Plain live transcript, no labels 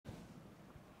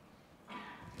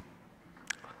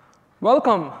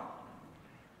Welcome.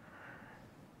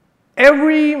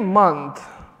 Every month,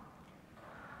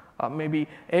 maybe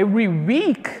every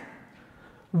week,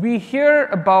 we hear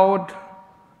about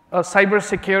a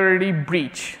cybersecurity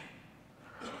breach,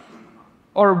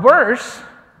 or worse,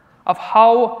 of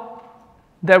how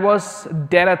there was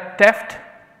data theft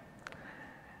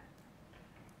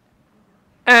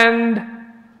and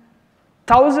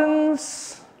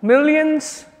thousands,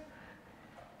 millions,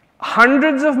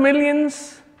 hundreds of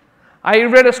millions. I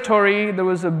read a story, there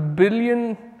was a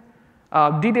billion,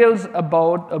 details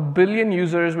about 1 billion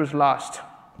users was lost,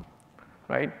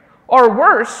 right? Or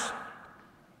worse,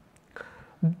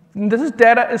 this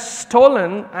data is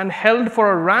stolen and held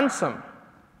for a ransom,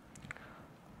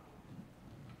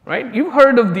 right? You've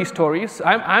heard of these stories.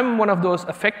 I'm one of those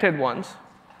affected ones.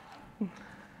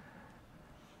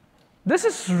 This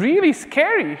is really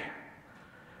scary.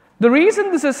 The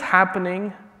reason this is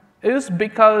happening is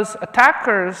because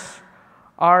attackers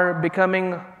are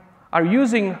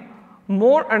using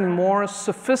more and more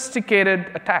sophisticated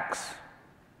attacks.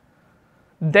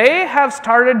 They have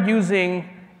started using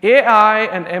AI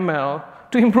and ML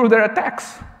to improve their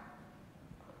attacks.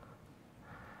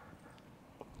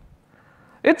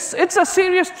 It's a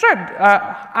serious threat.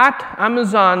 At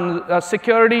Amazon,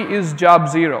 security is job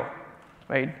zero,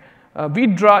 right?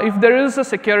 If there is a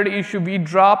security issue, we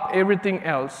drop everything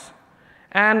else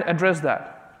and address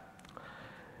that.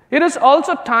 It is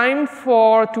also time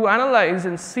to analyze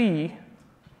and see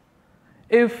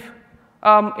if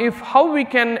how we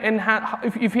can enhance,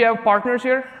 if you have partners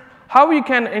here, how we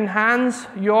can enhance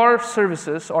your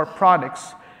services or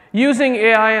products using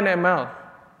AI and ML.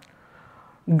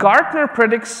 Gartner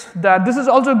predicts that this is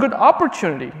also a good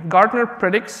opportunity. Gartner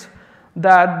predicts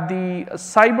that the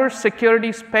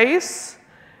cybersecurity space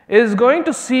is going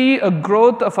to see a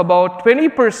growth of about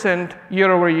 20%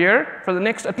 year over year for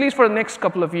at least for the next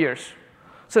couple of years.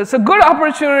 So it's a good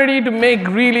opportunity to make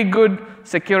really good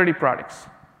security products.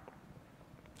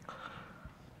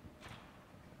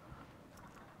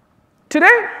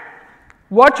 Today,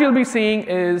 what you'll be seeing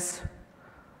is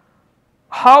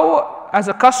how, as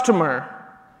a customer,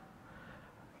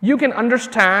 you can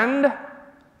understand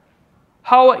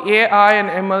how AI and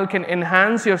ML can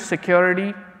enhance your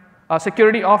security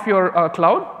of your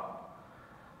cloud.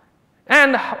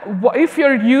 And if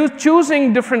you're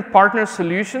choosing different partner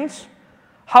solutions,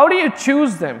 how do you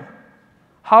choose them?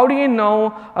 How do you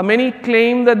know? Many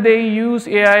claim that they use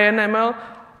AI and ML,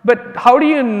 but how do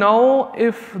you know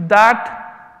if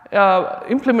that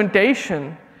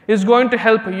implementation is going to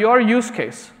help your use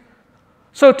case?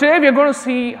 So today we are going to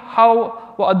see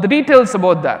the details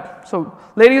about that. So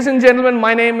ladies and gentlemen,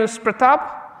 my name is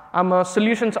Pratap. I'm a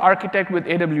solutions architect with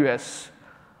AWS.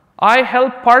 I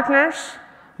help partners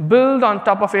build on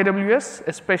top of AWS,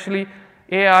 especially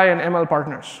AI and ML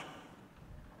partners.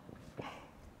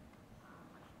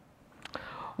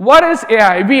 What is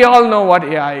AI? We all know what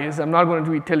AI is. I'm not going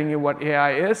to be telling you what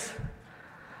AI is.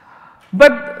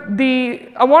 But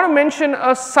I want to mention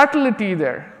a subtlety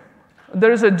there.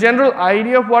 There is a general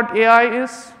idea of what AI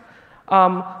is.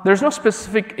 There's no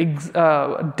specific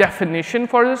definition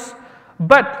for this,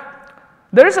 but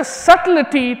there is a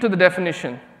subtlety to the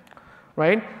definition,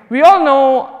 right? We all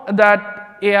know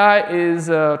that AI is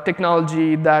a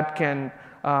technology that can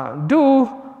do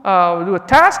a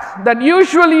task that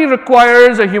usually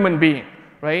requires a human being,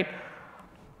 right?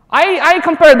 I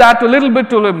compare that to a little bit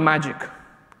to magic,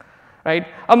 right?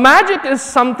 A magic is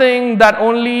something that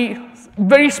only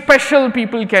very special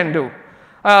people can do.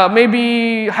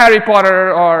 Maybe Harry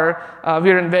Potter, or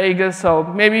we're in Vegas, so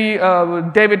maybe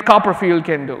David Copperfield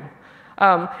can do.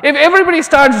 If everybody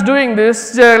starts doing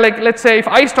this, like let's say if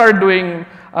I start doing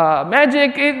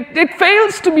magic, it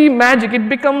fails to be magic, it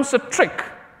becomes a trick,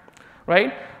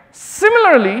 right?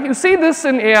 Similarly, you see this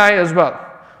in AI as well.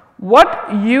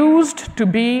 What used to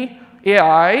be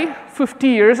AI 50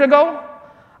 years ago,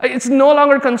 it's no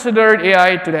longer considered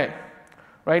AI today.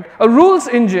 Right? A rules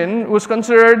engine was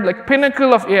considered like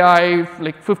pinnacle of AI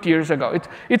like 50 years ago.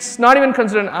 It's not even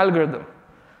considered an algorithm.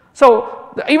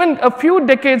 So even a few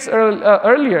decades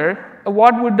earlier,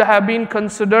 what would have been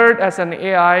considered as an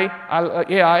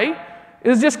AI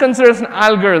is just considered as an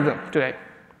algorithm today.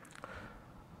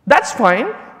 That's fine.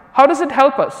 How does it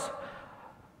help us?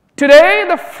 Today,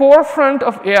 the forefront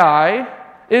of AI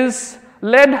is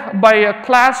led by a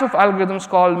class of algorithms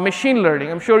called machine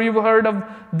learning. I'm sure you've heard of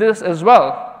this as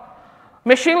well.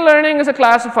 Machine learning is a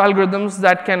class of algorithms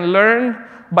that can learn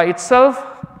by itself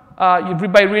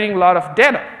by reading a lot of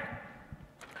data.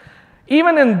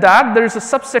 Even in that, there is a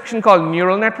subsection called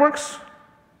neural networks.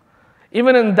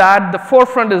 Even in that, the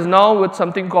forefront is now with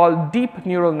something called deep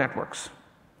neural networks.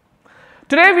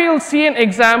 Today we will see an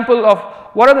example of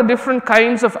what are the different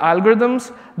kinds of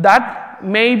algorithms that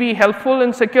may be helpful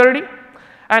in security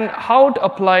and how to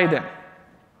apply them.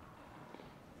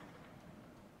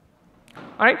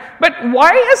 All right? But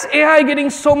why is AI getting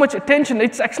so much attention?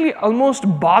 It's actually almost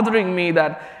bothering me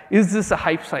that, is this a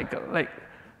hype cycle? Like,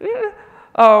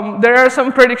 there are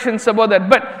some predictions about that,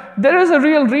 but there is a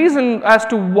real reason as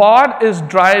to what is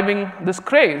driving this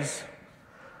craze.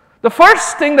 The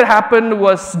first thing that happened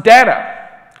was data.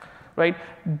 Right?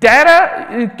 Data,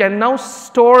 it can now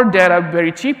store data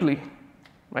very cheaply.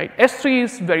 Right? S3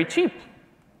 is very cheap.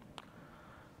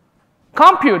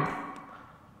 Compute.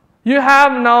 You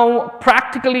have now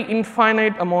practically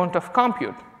infinite amount of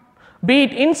compute. Be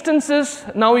it instances,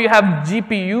 now you have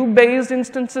GPU-based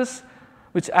instances,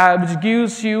 which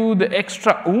gives you the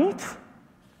extra oomph.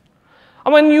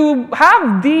 And when you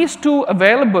have these two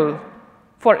available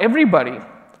for everybody,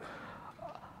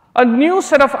 a new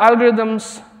set of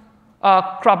algorithms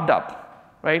cropped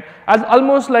up, right? As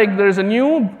almost like there is a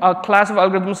new class of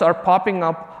algorithms are popping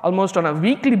up almost on a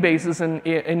weekly basis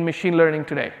in machine learning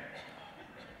today,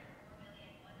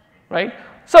 right?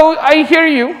 So I hear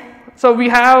you. So we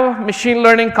have machine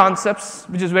learning concepts,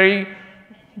 which is very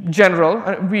general.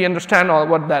 We understand all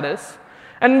what that is.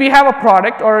 And we have a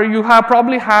product, or you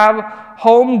probably have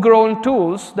homegrown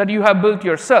tools that you have built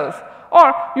yourself,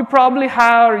 or you probably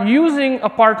are using a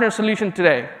partner solution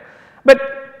today.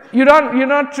 But you're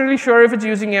not really sure if it's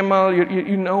using ML.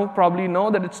 You probably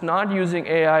know that it's not using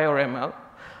AI or ML.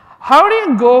 How do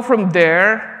you go from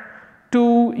there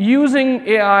to using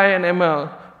AI and ML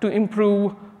to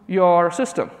improve your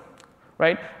system,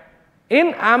 right?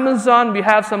 In Amazon, we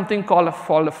have something called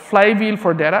a flywheel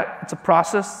for data. It's a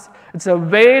process. It's a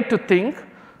way to think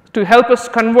to help us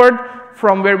convert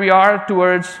from where we are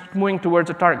towards moving towards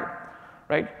a target,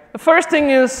 right? The first thing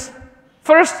is,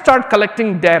 first start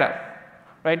collecting data.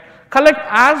 Right? Collect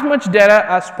as much data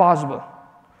as possible.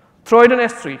 Throw it in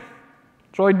S3.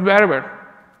 Throw it wherever.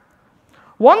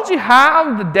 Once you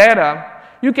have the data,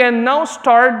 you can now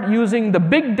start using the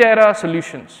big data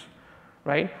solutions,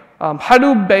 right?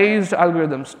 Hadoop-based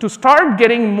algorithms to start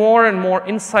getting more and more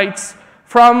insights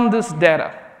from this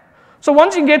data. So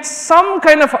once you get some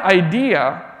kind of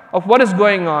idea of what is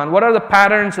going on, what are the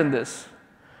patterns in this,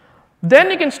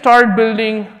 then you can start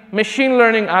building machine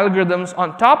learning algorithms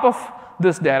on top of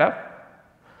this data.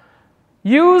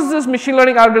 Use these machine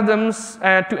learning algorithms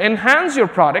to enhance your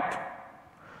product.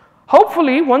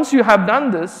 Hopefully, once you have done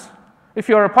this, if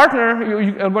you're a partner,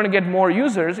 you are going to get more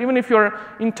users. Even if you're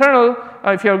internal,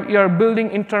 if you're building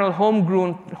internal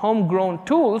homegrown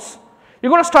tools,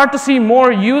 you're going to start to see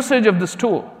more usage of this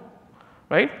tool,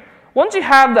 right? Once you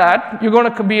have that, you're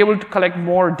going to be able to collect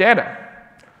more data,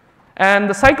 and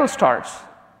the cycle starts.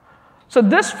 So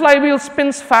this flywheel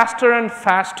spins faster and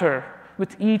faster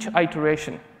with each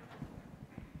iteration,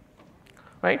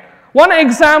 right? One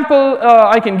example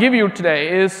I can give you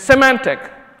today is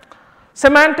Symantec.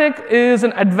 Symantec is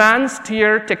an advanced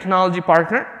tier technology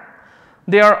partner.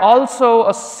 They are also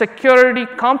a security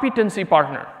competency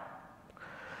partner.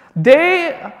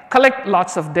 They collect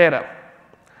lots of data.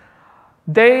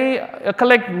 They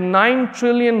collect 9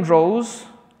 trillion rows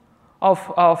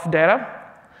of data.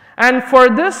 And for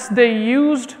this, they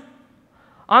used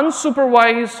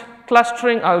unsupervised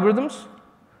clustering algorithms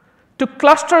to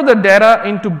cluster the data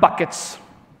into buckets.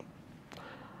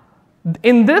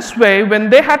 In this way, when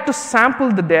they had to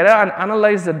sample the data and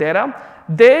analyze the data,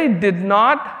 they did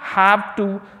not have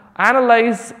to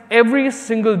analyze every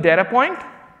single data point,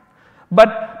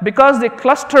 but because they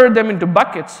clustered them into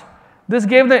buckets, this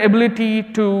gave them the ability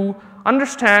to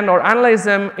understand or analyze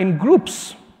them in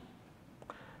groups.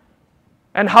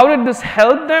 And how did this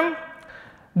help them?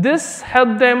 This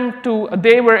helped them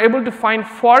they were able to find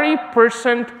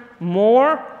 40%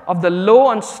 more of the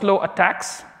low and slow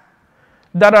attacks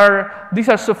these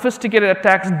are sophisticated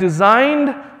attacks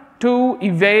designed to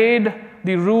evade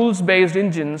the rules-based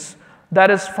engines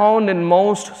that is found in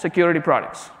most security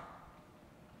products.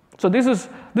 So this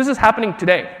is happening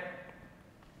today,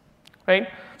 right?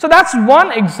 So that's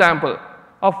one example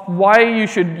of why you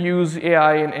should use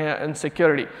AI in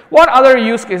security. What other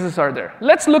use cases are there?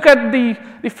 Let's look at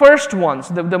the first ones,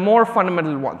 the more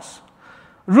fundamental ones.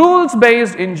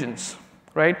 Rules-based engines,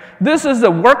 right? This is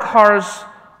the workhorse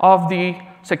of the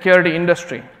security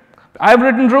industry. I've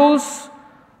written rules.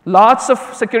 Lots of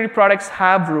security products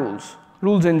have rules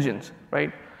engines,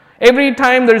 right? Every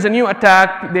time there's a new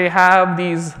attack, they have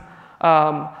these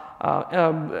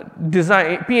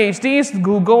PhDs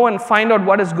who go and find out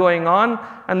what is going on,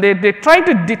 and they try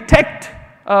to detect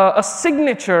a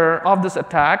signature of this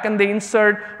attack, and they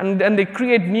insert and they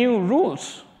create new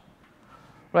rules.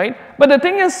 right? But the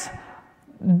thing is,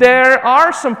 there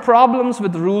are some problems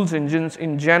with rules engines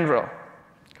in general,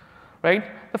 right?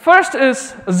 The first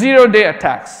is zero-day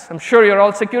attacks. I'm sure you're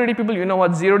all security people, you know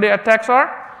what zero-day attacks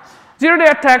are. Zero-day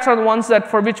attacks are the ones that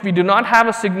for which we do not have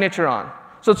a signature on.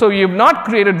 So you have not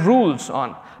created rules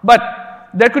on, but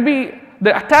there could be,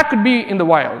 the attack could be in the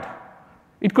wild.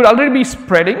 It could already be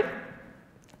spreading,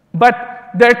 but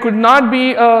there could not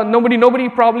be, nobody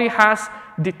probably has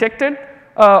detected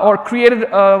or created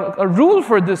a rule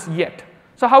for this yet.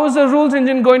 So how is the rules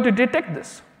engine going to detect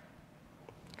this?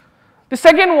 The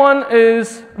second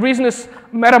reason is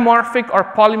metamorphic or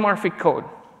polymorphic code.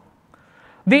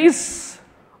 These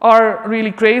are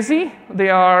really crazy. They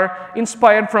are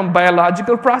inspired from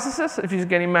biological processes, if you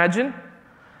can imagine.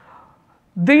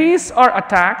 These are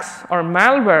attacks or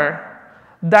malware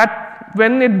that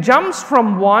when it jumps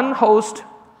from one host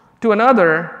to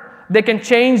another, they can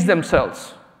change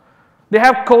themselves. They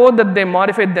have code that they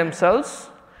modified themselves,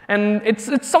 and it's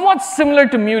somewhat similar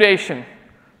to mutation,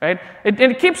 right?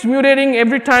 It keeps mutating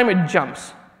every time it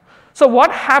jumps. So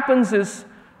what happens is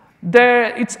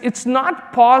it's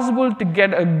not possible to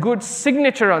get a good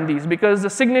signature on these because the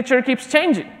signature keeps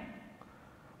changing,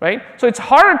 right? So it's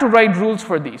harder to write rules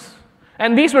for these.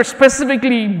 And these were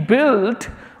specifically built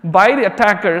by the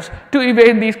attackers to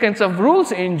evade these kinds of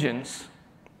rules engines.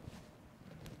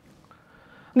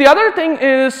 The other thing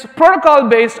is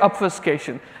protocol-based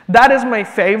obfuscation. That is my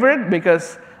favorite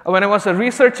because when I was a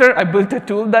researcher, I built a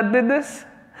tool that did this.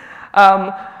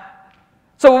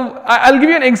 So I'll give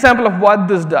you an example of what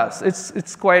this does.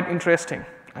 It's quite interesting.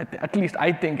 At least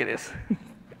I think it is.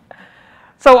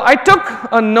 So I took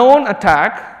a known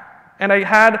attack and I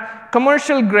had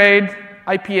commercial grade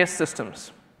IPS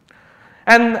systems.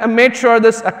 And I made sure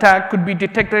this attack could be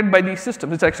detected by these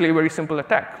systems. It's actually a very simple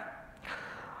attack.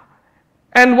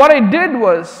 And what I did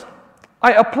was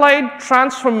I applied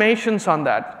transformations on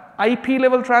that. IP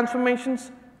level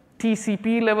transformations,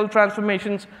 TCP level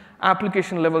transformations,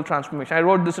 application level transformation. I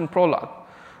wrote this in Prolog.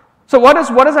 So what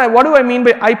do I mean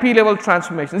by IP level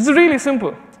transformation? This is really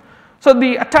simple. So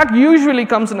the attack usually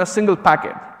comes in a single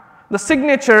packet. The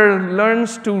signature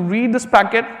learns to read this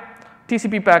packet,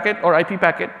 TCP packet or IP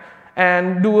packet,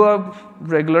 and do a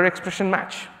regular expression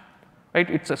match. Right?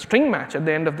 It's a string match at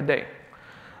the end of the day.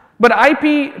 But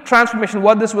IP transformation,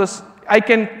 what this was, I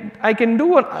can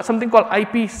do something called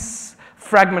IP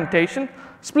fragmentation,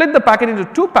 split the packet into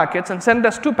two packets and send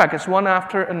us two packets, one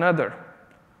after another.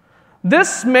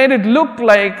 This made it look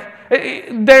like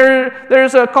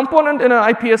there's a component in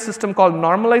an IPS system called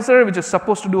normalizer, which is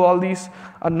supposed to do all these,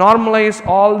 normalize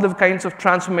all the kinds of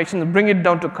transformations and bring it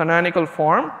down to canonical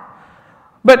form.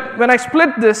 But when I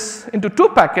split this into two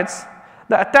packets,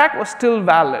 the attack was still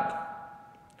valid,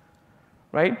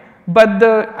 right? But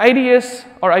the IDS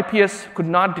or IPS could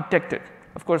not detect it.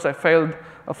 Of course, I filed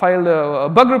a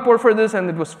bug report for this and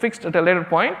it was fixed at a later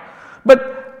point.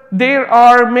 But there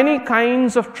are many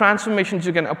kinds of transformations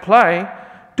you can apply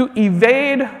to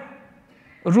evade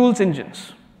rules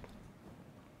engines.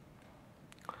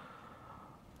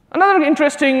 Another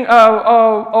interesting,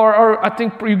 or I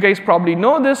think you guys probably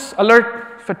know this,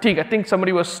 alert fatigue. I think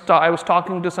I was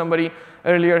talking to somebody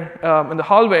earlier in the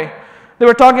hallway. They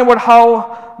were talking about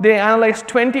how they analyzed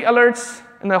 20 alerts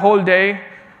in a whole day,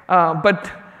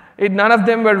 but none of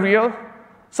them were real.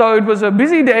 So it was a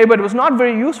busy day, but it was not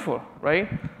very useful, right?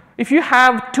 If you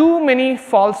have too many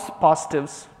false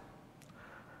positives,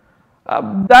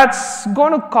 that's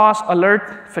going to cause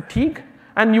alert fatigue,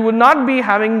 and you would not be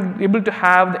able to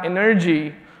have the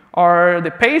energy or the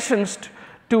patience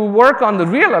to work on the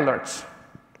real alerts.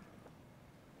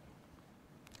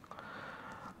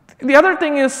 The other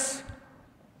thing is,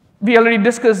 we already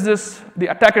discussed this, the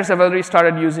attackers have already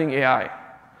started using AI,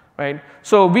 right?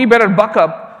 So we better buck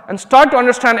up and start to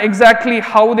understand exactly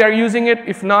how they are using it,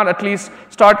 if not at least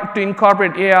start to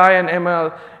incorporate AI and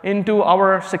ML into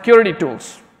our security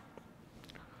tools.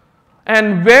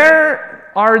 And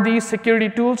where are these security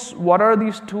tools? What are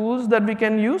these tools that we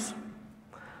can use?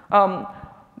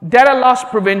 Data loss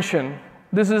prevention.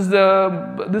 This is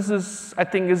I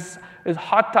think is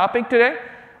hot topic today.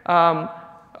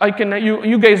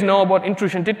 You guys know about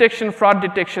intrusion detection, fraud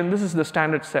detection. This is the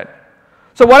standard set.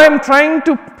 So what I'm trying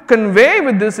to convey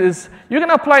with this is you can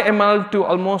apply ML to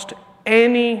almost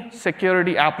any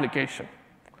security application,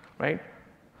 right?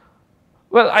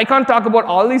 Well, I can't talk about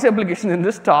all these applications in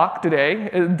this talk today.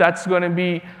 That's going to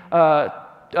be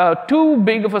too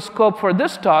big of a scope for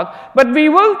this talk. But we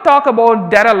will talk about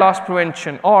data loss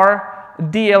prevention, or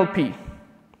DLP.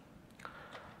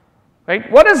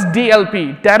 Right? What is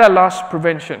DLP, data loss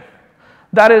prevention?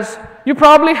 That is, you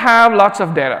probably have lots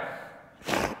of data.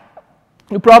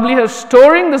 you probably are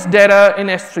storing this data in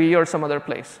S3 or some other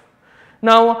place.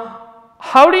 Now,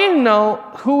 how do you know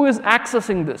who is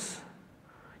accessing this?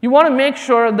 You want to make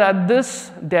sure that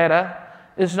this data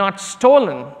is not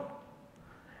stolen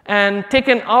and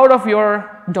taken out of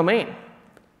your domain.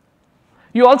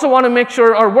 You also want to make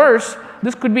sure, or worse,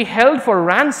 this could be held for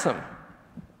ransom.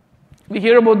 We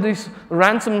hear about these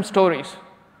ransom stories.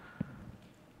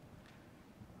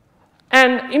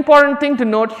 And important thing to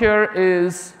note here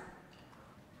is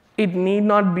it need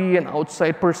not be an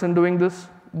outside person doing this.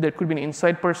 There could be an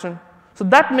inside person. So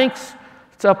that makes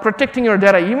protecting your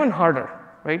data even harder,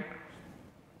 right?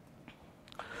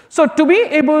 So to be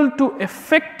able to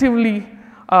effectively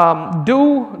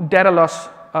do data loss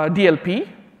DLP,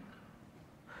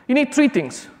 you need three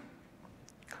things.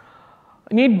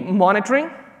 You need monitoring,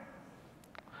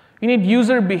 you need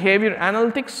user behavior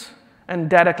analytics, and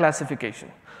data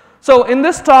classification. So in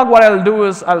this talk, what I'll do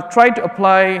is I'll try to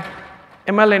apply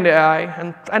ML and AI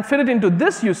and fit it into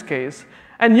this use case.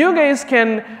 And you guys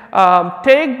can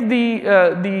take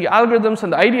the algorithms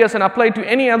and the ideas and apply it to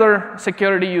any other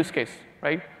security use case,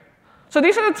 right? So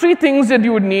these are the three things that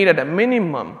you would need at a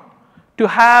minimum to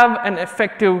have an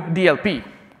effective DLP,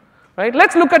 right?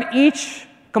 Let's look at each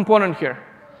component here.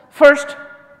 First,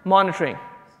 monitoring.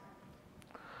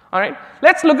 All right,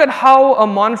 let's look at how a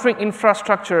monitoring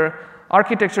infrastructure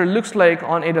architecture looks like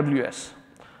on AWS.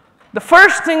 The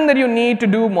first thing that you need to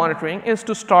do monitoring is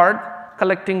to start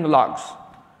collecting logs,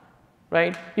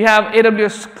 right? You have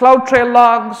AWS CloudTrail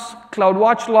logs,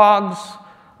 CloudWatch logs,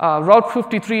 Route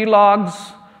 53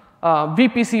 logs,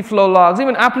 VPC flow logs,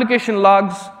 even application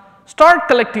logs. Start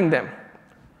collecting them,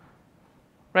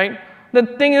 right? The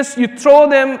thing is, you throw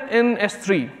them in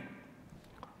S3.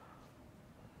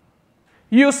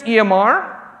 Use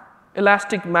EMR,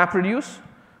 Elastic MapReduce,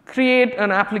 create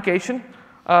an application,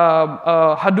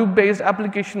 a Hadoop-based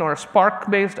application or a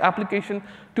Spark-based application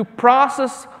to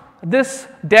process this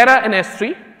data in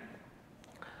S3.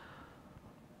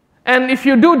 And if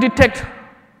you do detect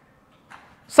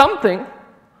something,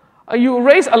 you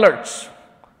raise alerts.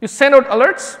 You send out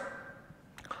alerts,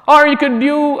 or you could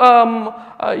do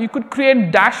you could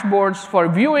create dashboards for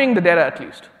viewing the data at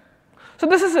least. So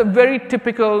this is a very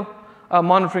typical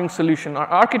monitoring solution, or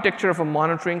architecture of a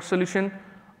monitoring solution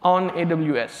on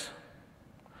AWS.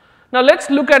 Now let's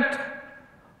look at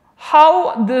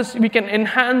how we can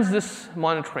enhance this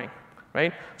monitoring,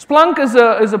 right? Splunk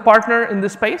is a partner in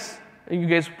this space. You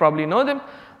guys probably know them.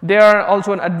 They are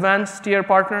also an advanced tier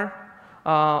partner,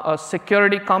 a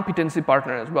security competency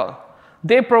partner as well.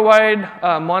 They provide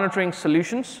monitoring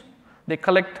solutions. They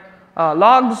collect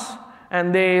logs,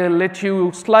 and they let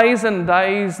you slice and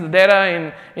dice the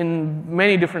data in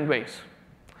many different ways.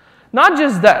 Not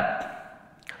just that,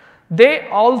 they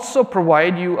also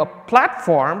provide you a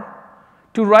platform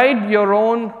to write your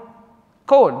own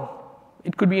code.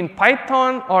 It could be in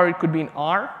Python or it could be in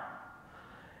R.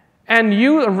 And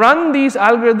you run these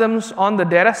algorithms on the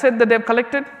data set that they've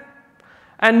collected,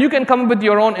 and you can come up with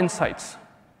your own insights.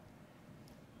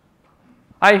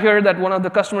 I hear that one of the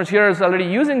customers here is already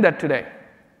using that today.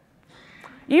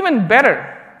 Even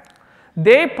better,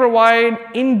 they provide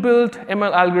inbuilt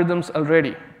ML algorithms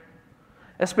already,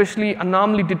 especially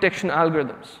anomaly detection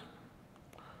algorithms.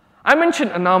 I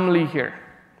mentioned anomaly here,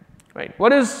 right?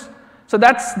 So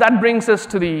that brings us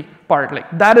to the part, like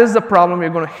that is the problem we're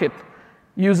going to hit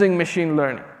using machine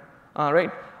learning,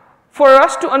 right? For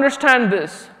us to understand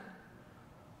this,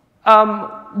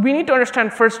 we need to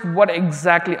understand first what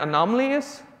exactly anomaly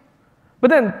is. But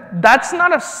then that's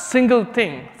not a single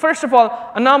thing. First of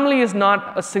all, anomaly is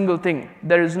not a single thing.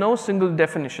 There is no single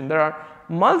definition. There are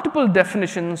multiple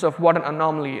definitions of what an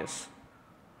anomaly is.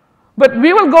 But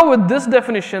we will go with this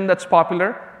definition that's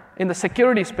popular in the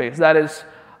security space. That is,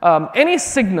 any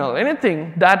signal,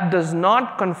 anything that does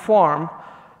not conform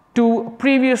to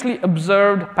previously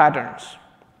observed patterns,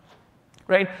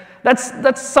 right?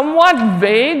 That's somewhat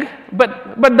vague,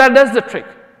 but that does the trick,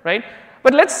 right?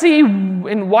 But let's see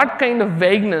in what kind of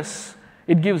vagueness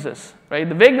it gives us, right?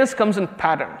 The vagueness comes in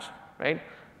patterns, right?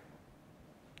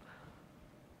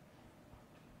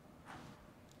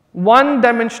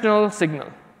 One-dimensional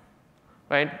signal,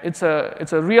 right? It's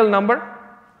a real number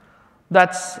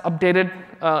that's updated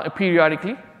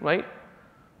periodically, right?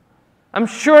 I'm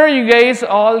sure you guys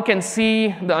all can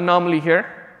see the anomaly here.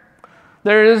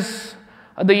 There is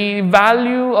the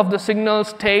value of the signal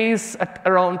stays at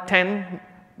around 10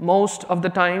 most of the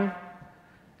time,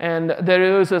 and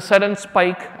there is a sudden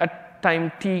spike at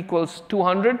time t equals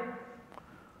 200.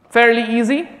 Fairly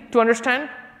easy to understand.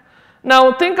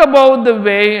 Now think about the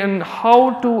way and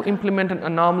how to implement an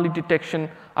anomaly detection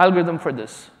algorithm for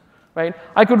this, right?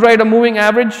 I could write a moving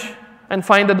average and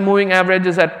find that the moving average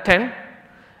is at 10,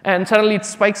 and suddenly it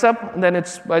spikes up, and then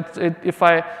if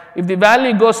the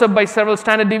value goes up by several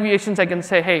standard deviations, I can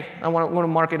say, hey, I want to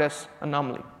mark it as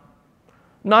anomaly.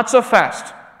 Not so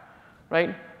fast,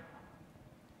 right?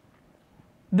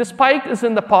 The spike is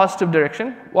in the positive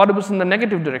direction. What if it's in the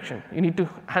negative direction? You need to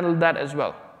handle that as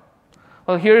well.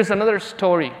 Well, here's another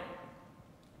story.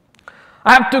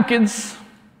 I have 2 kids.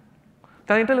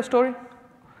 Can I tell a story?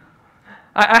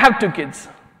 I have 2 kids.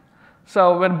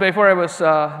 So before I was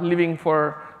leaving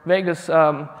for Vegas,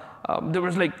 there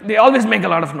was they always make a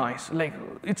lot of noise. Like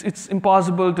it's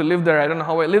impossible to live there. I don't know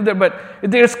how I live there, but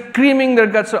they're screaming their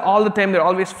guts all the time. They're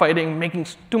always fighting, making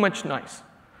too much noise,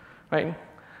 right?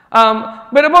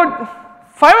 But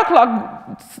about 5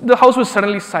 o'clock, the house was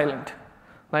suddenly silent.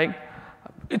 Like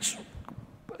it's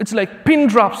like pin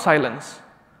drop silence.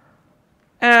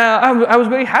 I was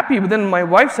very happy, but then my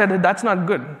wife said, "That's not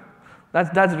good.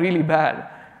 That's really bad."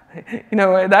 You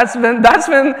know, that's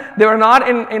when they were not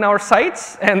in our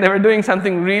sights and they were doing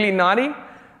something really naughty.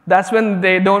 That's when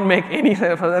they don't make any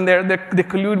sense, and they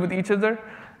collude with each other.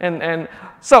 And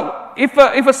so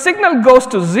if a signal goes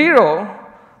to 0,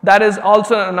 that is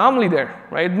also an anomaly there,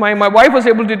 right? My wife was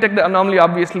able to detect the anomaly.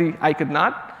 Obviously, I could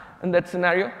not in that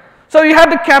scenario. So you have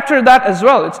to capture that as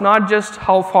well. It's not just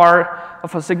how far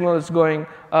of a signal is going.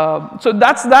 So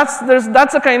that's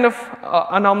a kind of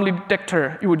anomaly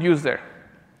detector you would use there.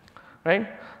 Right?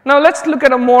 Now let's look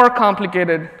at a more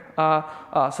complicated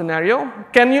scenario.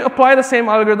 Can you apply the same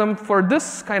algorithm for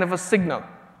this kind of a signal?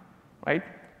 Right?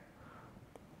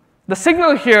 The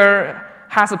signal here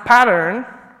has a pattern,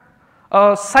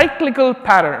 a cyclical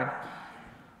pattern.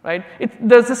 Right?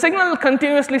 The signal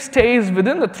continuously stays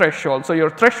within the threshold, so your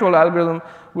threshold algorithm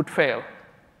would fail.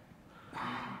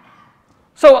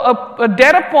 So a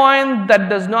data point that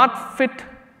does not fit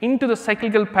into the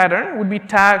cyclical pattern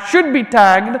should be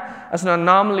tagged as an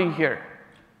anomaly here.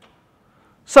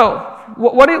 So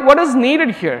what is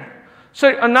needed here?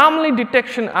 So anomaly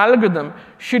detection algorithm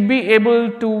should be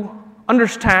able to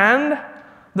understand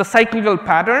the cyclical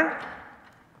pattern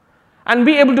and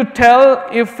be able to tell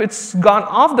if it's gone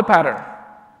off the pattern.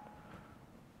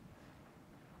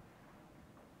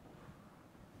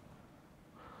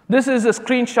 This is a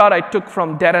screenshot I took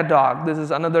from Datadog. This is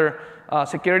another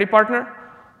security partner.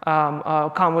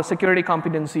 A security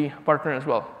competency partner as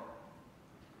well.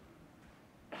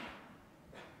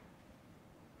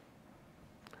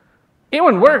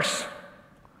 Even worse,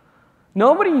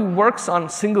 nobody works on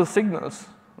single signals,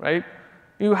 right?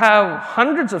 You have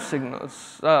hundreds of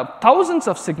signals, thousands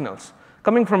of signals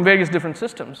coming from various different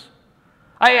systems.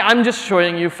 I'm just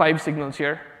showing you 5 signals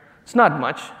here. It's not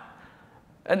much.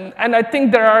 And I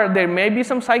think there may be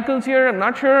some cycles here. I'm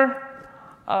not sure.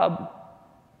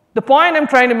 The point I'm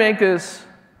trying to make is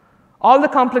all the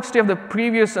complexity of the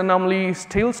previous anomaly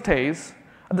still stays.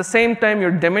 At the same time,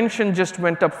 your dimension just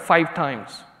went up 5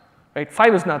 times. Right?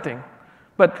 5 is nothing.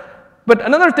 But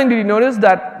another thing, did you notice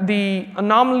that the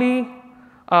anomaly,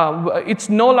 it's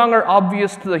no longer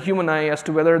obvious to the human eye as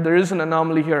to whether there is an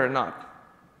anomaly here or not.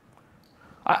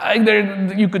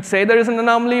 You could say there is an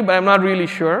anomaly, but I'm not really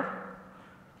sure.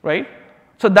 Right?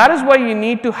 So that is why you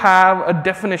need to have a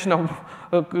definition of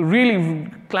really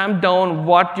clamp down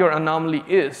what your anomaly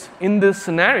is in this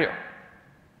scenario.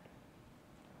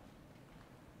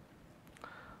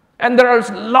 And there are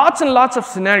lots and lots of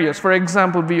scenarios. For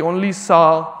example, we only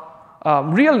saw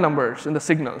real numbers in the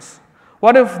signals.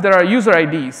 What if there are user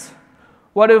IDs?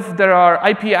 What if there are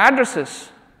IP addresses?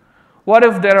 What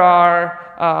if there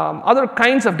are other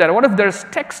kinds of data? What if there's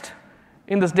text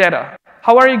in this data?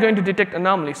 How are you going to detect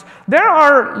anomalies? There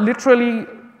are literally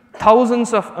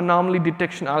thousands of anomaly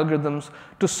detection algorithms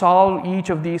to solve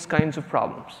each of these kinds of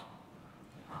problems.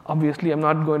 Obviously, I'm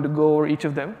not going to go over each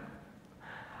of them.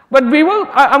 But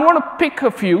I'm going to pick a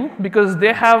few because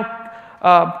they have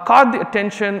caught the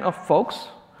attention of folks.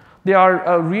 They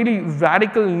are really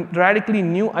radically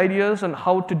new ideas on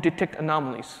how to detect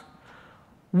anomalies.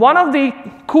 One of the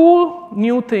cool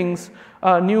new things,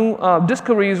 new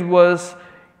discoveries was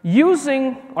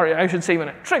using, or I should say even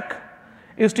a trick,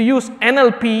 is to use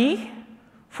NLP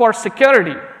for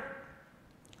security.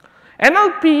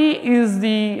 NLP is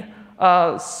the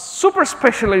super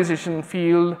specialization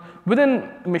field within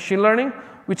machine learning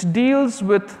which deals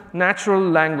with natural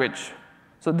language.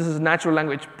 So this is natural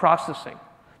language processing.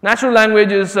 Natural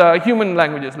language is human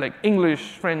languages like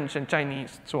English, French, and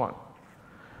Chinese, and so on.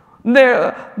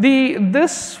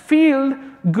 This field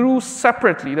grew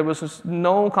separately. There was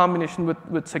no combination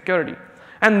with security.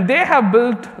 And they had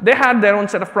their own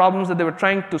set of problems that they were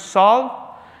trying to solve.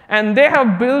 And they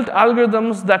have built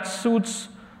algorithms that suits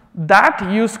that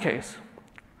use case.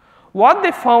 What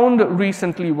they found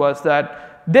recently was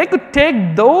that they could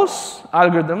take those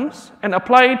algorithms and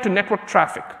apply it to network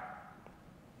traffic,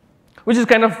 which is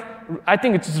kind of, I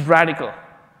think it's radical,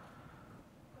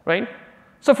 right?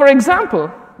 So for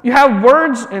example, you have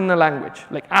words in a language,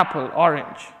 like apple,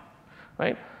 orange,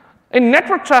 right? In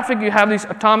network traffic, you have these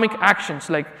atomic actions,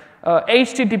 like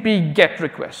HTTP GET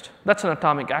request. That's an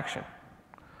atomic action.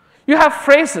 You have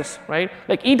phrases, right,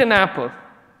 like eat an apple.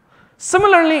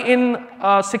 Similarly, in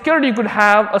security, you could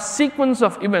have a sequence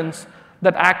of events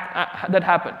that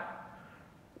happen.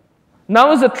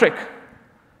 Now is the trick,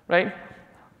 right?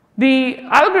 The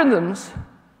algorithms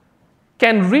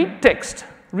can read text,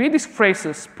 read these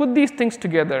phrases, put these things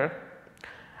together,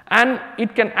 and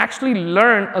it can actually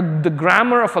learn the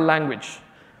grammar of a language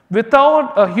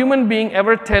without a human being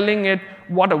ever telling it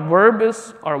what a verb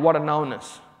is or what a noun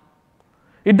is.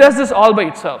 It does this all by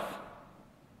itself.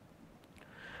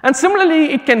 And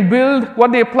similarly, it can build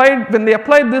what they applied, when they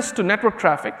applied this to network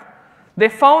traffic, they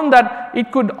found that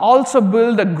it could also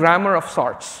build a grammar of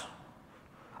sorts.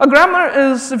 A grammar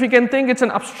is, if you can think, it's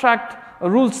an abstract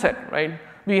rule set, right?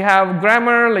 We have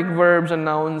grammar like verbs and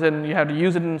nouns, and you have to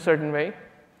use it in a certain way.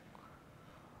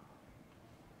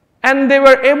 And they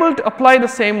were able to apply the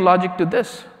same logic to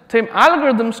this, same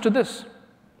algorithms to this.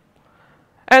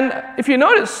 And if you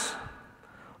notice,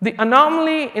 the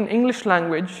anomaly in English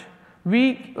language,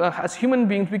 we, as human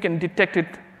beings, we can detect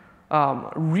it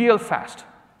real fast.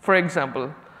 For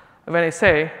example, when I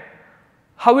say,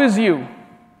 how is you,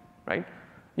 right?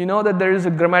 You know that there is a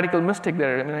grammatical mistake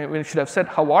there. I mean, we should have said,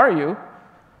 how are you?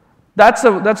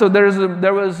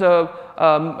 There was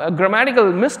a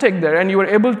grammatical mistake there, and you were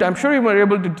able to, I'm sure you were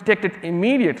able to detect it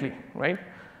immediately, right?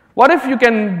 What if you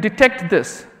can detect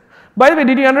this? By the way,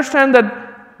 did you understand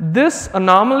that this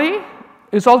anomaly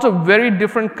is also a very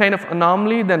different kind of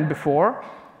anomaly than before,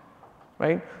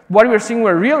 right? What we were seeing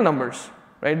were real numbers,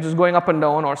 right? Just going up and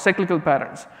down, or cyclical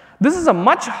patterns. This is a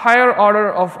much higher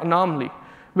order of anomaly,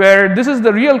 where this is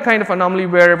the real kind of anomaly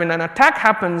where when an attack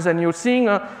happens and you're seeing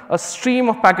a stream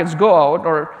of packets go out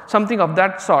or something of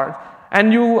that sort,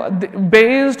 and you,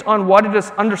 based on what it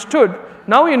is understood,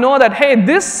 now you know that, hey,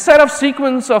 this set of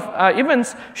sequence of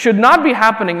events should not be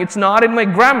happening. It's not in my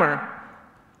grammar,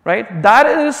 right? That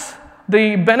is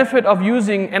the benefit of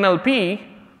using NLP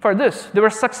for this. They were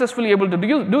successfully able to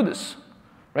do this,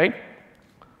 right?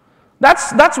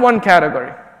 That's one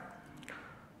category.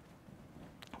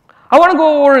 I want to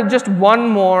go over just one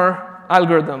more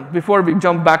algorithm before we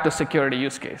jump back to security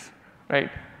use case, right?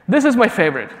 This is my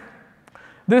favorite.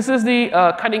 This is the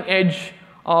cutting edge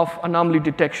of anomaly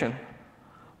detection.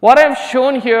 What I've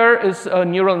shown here is a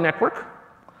neural network,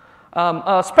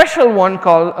 a special one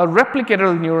called a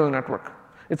replicator neural network.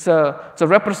 It's a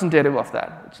representative of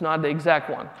that. It's not the exact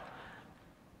one.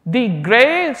 The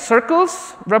gray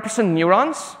circles represent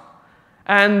neurons,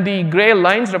 and the gray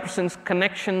lines represents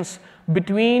connections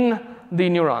between the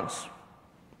neurons.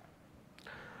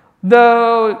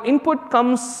 The input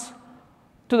comes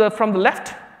from the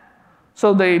left.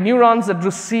 So the neurons that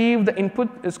receive the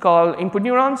input is called input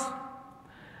neurons.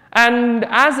 And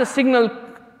as the signal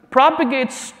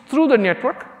propagates through the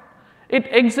network, it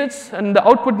exits, and the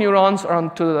output neurons are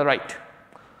to the right.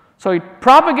 So it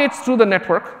propagates through the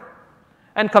network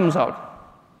and comes out.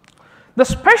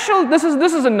 This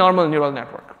is a normal neural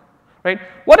network, right?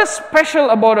 What is special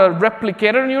about a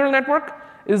replicator neural network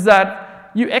is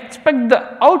that you expect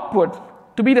the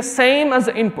output to be the same as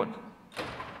the input.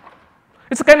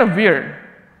 It's kind of weird,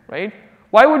 right?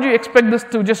 Why would you expect this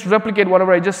to just replicate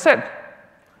whatever I just said?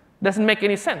 Doesn't make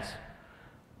any sense.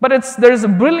 But there is a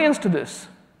brilliance to this.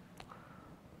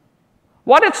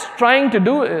 What it's trying to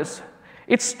do is,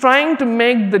 it's trying to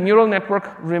make the neural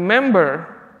network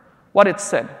remember what it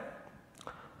said.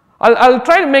 I'll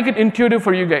try to make it intuitive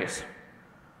for you guys,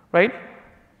 right?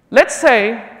 Let's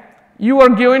say you are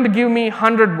going to give me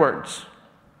 100 words,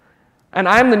 and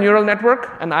I'm the neural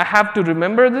network, and I have to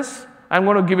remember this. I'm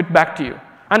going to give it back to you.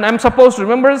 And I'm supposed to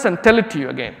remember this and tell it to you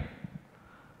again.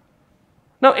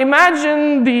 Now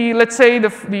imagine let's say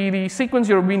the sequence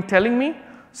you've been telling me,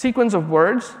 sequence of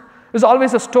words, is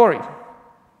always a story,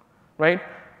 right?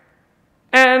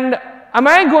 And am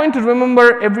I going to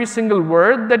remember every single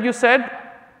word that you said?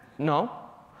 No,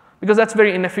 because that's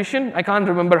very inefficient. I can't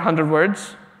remember 100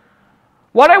 words.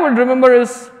 What I would remember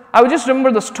is, I would just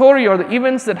remember the story or the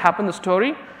events that happened in the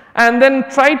story, and then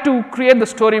try to create the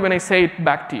story when I say it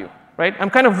back to you, right? I'm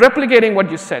kind of replicating what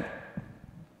you said.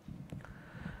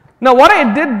 Now what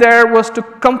I did there was to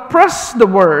compress the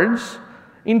words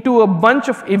into a bunch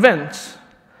of events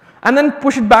and then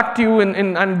push it back to you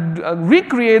and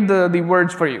recreate the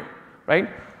words for you, right?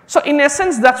 So in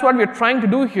essence, that's what we're trying to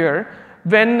do here.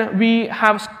 when we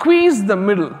have squeezed the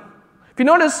middle. If you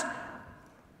notice,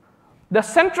 the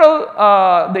central,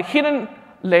 the hidden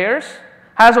layers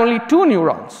has only 2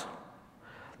 neurons.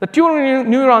 The 2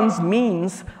 neurons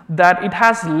means that it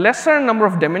has lesser number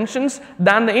of dimensions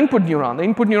than the input neuron. The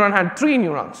input neuron had 3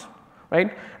 neurons,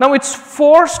 right? Now it's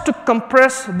forced to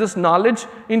compress this knowledge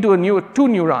into 2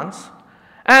 neurons.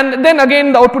 And then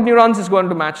again, the output neurons is going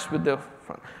to match with the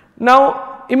front.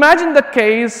 Now imagine the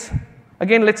case,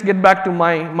 again, let's get back to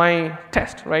my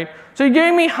test, right? So you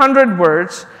gave me 100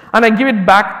 words and I give it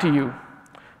back to you,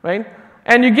 right?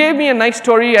 And you gave me a nice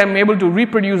story, I'm able to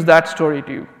reproduce that story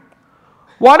to you.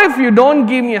 What if you don't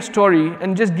give me a story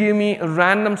and just give me a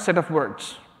random set of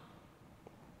words?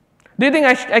 Do you think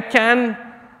I can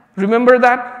remember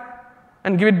that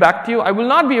and give it back to you? I will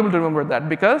not be able to remember that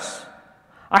because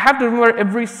I have to remember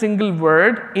every single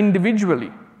word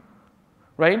individually,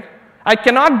 right? I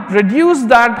cannot reduce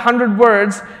that 100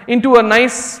 words into a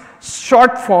nice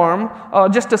short form,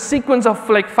 just a sequence of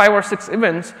like 5 or 6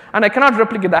 events, and I cannot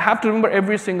replicate that. I have to remember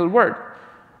every single word.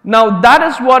 Now that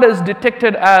is what is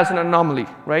detected as an anomaly,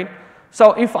 right?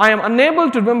 So if I am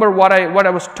unable to remember what I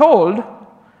was told,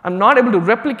 I'm not able to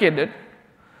replicate it,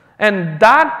 and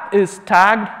that is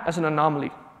tagged as an anomaly,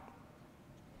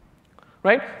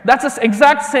 right? That's the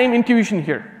exact same intuition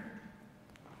here.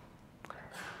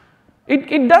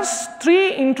 It does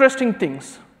 3 interesting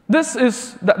things. This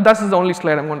is the only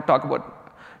slide I'm going to talk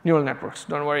about neural networks,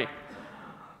 don't worry.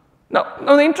 Now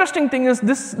the interesting thing is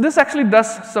this actually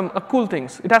does some cool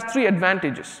things. It has 3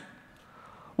 advantages.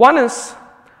 One is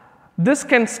this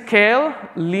can scale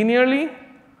linearly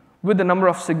with the number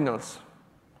of signals,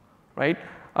 right?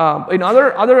 In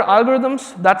other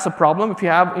algorithms, that's a problem.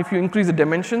 If you increase the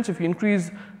dimensions, if you increase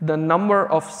the number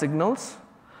of signals,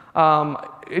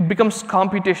 it becomes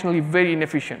computationally very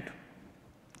inefficient.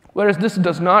 Whereas this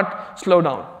does not slow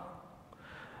down.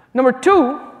 Number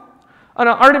 2,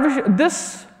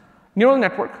 this neural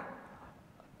network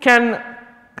can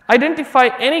identify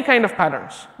any kind of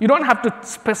patterns. You don't have to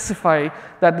specify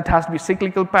that it has to be a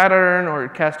cyclical pattern or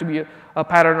it has to be a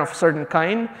pattern of a certain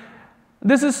kind.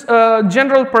 This is a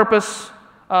general purpose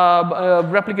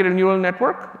replicated neural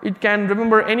network. It can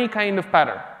remember any kind of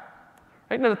pattern.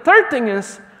 Right? Now the third thing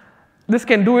is this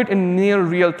can do it in near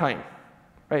real time.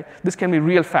 Right? This can be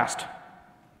real fast.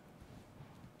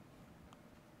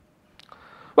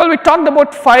 Well, we talked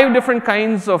about 5 different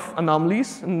kinds of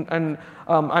anomalies and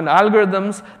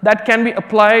algorithms that can be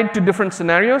applied to different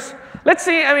scenarios. Let's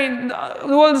see, I mean,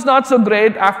 the world is not so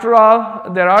great after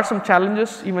all. There are some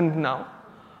challenges even now.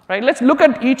 Right? Let's look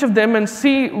at each of them and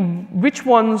see which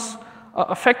ones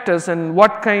affect us and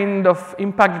what kind of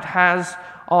impact it has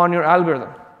on your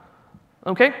algorithm.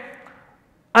 Okay?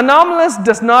 Anomalous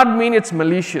does not mean it's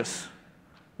malicious,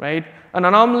 right? An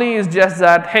anomaly is just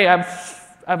that, hey,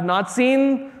 I've not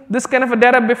seen this kind of a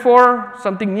data before,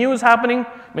 something new is happening,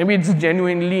 maybe it's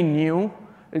genuinely new,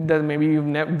 maybe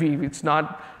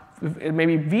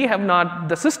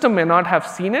the system may not have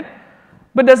seen it,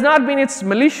 but does not mean it's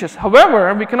malicious.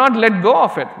 However, we cannot let go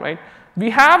of it, right? We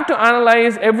have to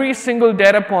analyze every single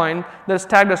data point that is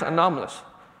tagged as anomalous.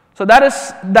 So that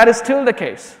is still the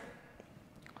case.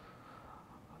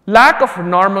 Lack of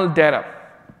normal data.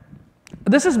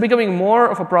 This is becoming more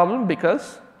of a problem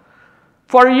because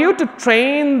for you to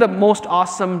train the most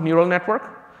awesome neural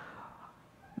network,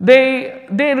 they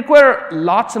require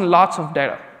lots and lots of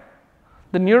data.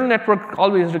 The neural network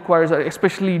always requires,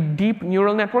 especially deep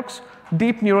neural networks.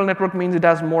 Deep neural network means it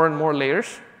has more and more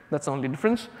layers. That's the only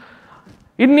difference.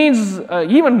 It needs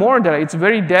even more data. It's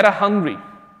very data hungry,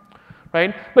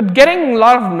 right? But getting a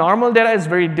lot of normal data is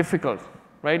very difficult,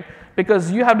 right?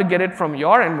 Because you have to get it from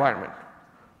your environment,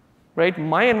 right?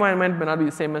 My environment may not be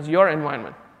the same as your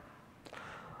environment.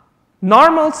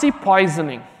 Normalcy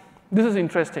poisoning. This is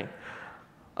interesting.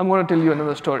 I'm going to tell you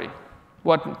another story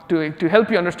to help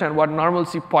you understand what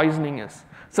normalcy poisoning is.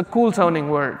 It's a cool sounding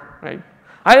word, right?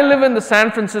 I live in the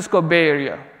San Francisco Bay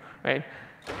Area, right?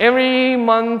 Every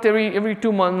month, every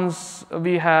 2 months,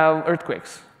 we have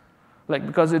earthquakes, like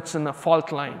because it's in a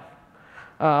fault line.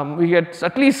 We get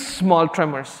at least small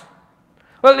tremors.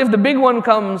 Well, if the big one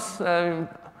comes, I'm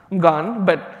gone,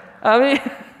 but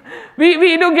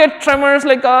we do get tremors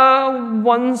like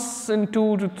once in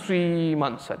 2 to 3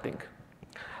 months, I think.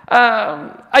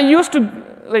 I used to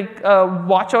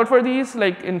watch out for these,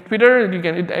 like in Twitter,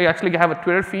 I actually have a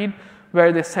Twitter feed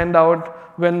where they send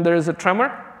out when there is a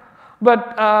tremor.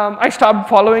 But I stopped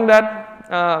following that.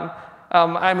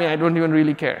 I don't even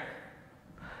really care.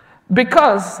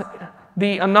 Because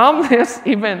the anomalous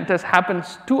event has happened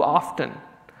too often.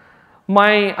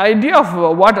 My idea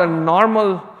of what a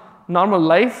normal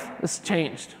life is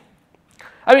changed.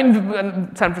 I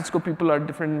mean, San Francisco people are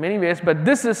different in many ways, but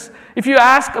this is, if you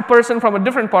ask a person from a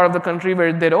different part of the country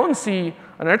where they don't see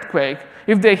an earthquake,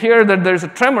 if they hear that there's a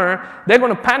tremor, they're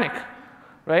going to panic,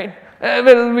 right?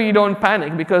 Well, we don't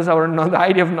panic because the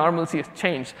idea of normalcy has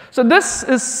changed. So this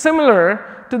is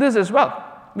similar to this as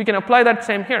well. We can apply that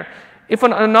same here. If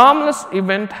an anomalous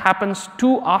event happens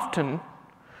too often,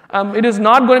 it is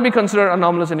not going to be considered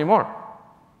anomalous anymore,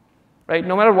 right?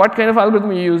 No matter what kind of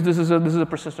algorithm you use, this is a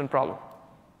persistent problem.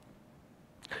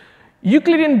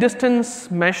 Euclidean distance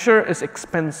measure is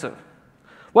expensive.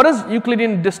 What does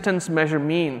Euclidean distance measure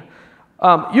mean?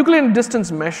 Euclidean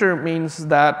distance measure means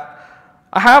that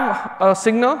I have a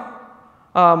signal,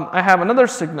 I have another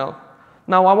signal.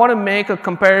 Now I want to make a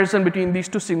comparison between these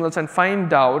two signals and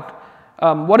find out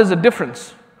what is the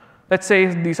difference. Let's say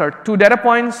these are two data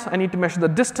points. I need to measure the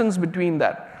distance between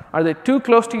that. Are they too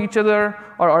close to each other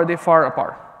or are they far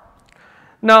apart?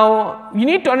 Now, you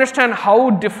need to understand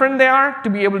how different they are to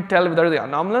be able to tell whether they are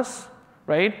anomalous,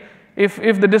 right? If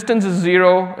the distance is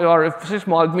 0 or if it's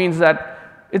small, it means that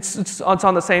it's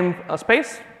on the same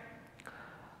space.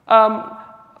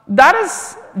 That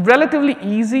is relatively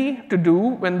easy to do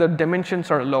when the dimensions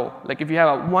are low. Like if you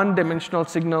have a one-dimensional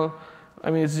signal,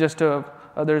 I mean, it's just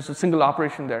there's a single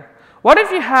operation there. What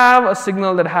if you have a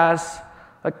signal that has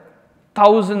like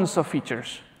thousands of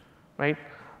features, right?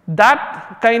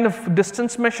 That kind of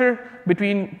distance measure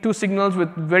between two signals with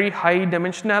very high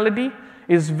dimensionality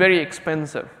is very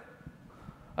expensive,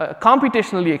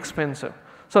 computationally expensive.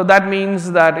 So that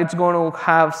means that it's going to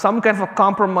have some kind of a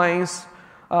compromise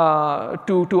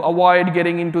to avoid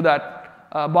getting into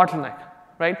that bottleneck,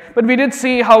 right? But we did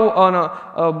see how on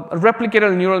a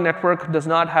replicated neural network does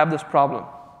not have this problem.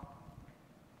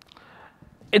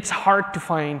 It's hard to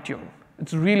fine-tune.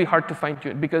 It's really hard to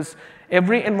fine-tune because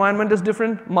every environment is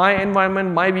different. My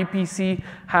environment, my VPC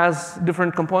has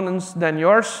different components than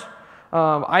yours.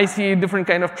 I see different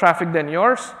kind of traffic than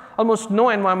yours. Almost no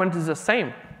environment is the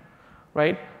same,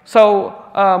 right? So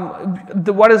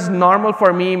what is normal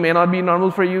for me may not be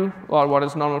normal for you, or what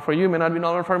is normal for you may not be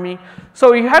normal for me.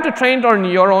 So you have to train it on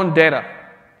your own data,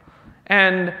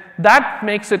 and that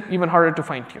makes it even harder to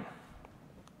fine-tune.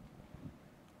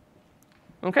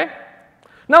 Okay?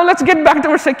 Now let's get back to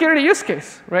our security use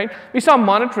case, right? We saw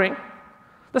monitoring.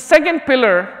 The second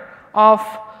pillar of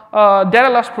data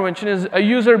loss prevention is a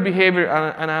user behavior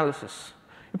analysis.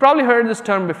 You probably heard this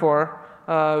term before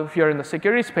if you're in the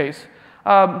security space.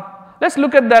 Let's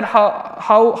look at that,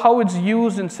 how it's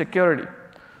used in security,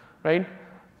 right?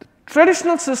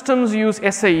 Traditional systems use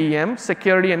SIEM,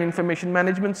 Security and Information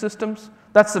Management Systems.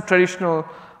 That's the traditional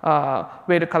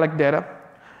way to collect data.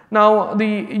 Now,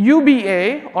 the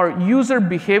UBA, or User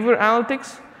Behavior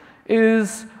Analytics,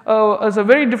 is a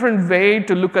very different way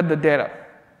to look at the data.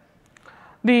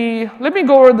 Let me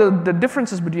go over the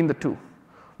differences between the two.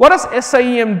 What does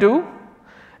SIEM do?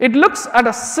 It looks at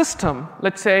a system,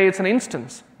 let's say it's an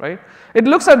instance, right? It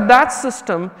looks at that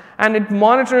system and it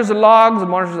monitors the logs, it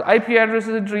monitors the IP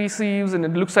addresses it receives, and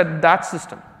it looks at that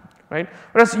system, right?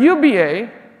 Whereas UBA,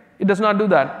 it does not do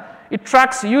that. It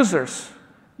tracks users,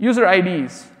 user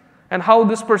IDs, and how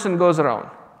this person goes around.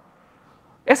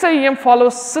 SIEM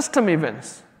follows system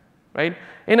events, right?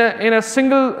 In a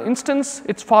single instance,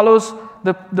 it follows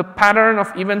the pattern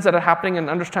of events that are happening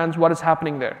and understands what is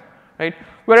happening there, right?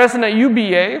 Whereas in a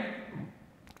UBA,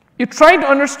 you try to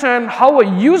understand how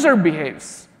a user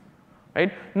behaves,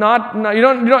 right?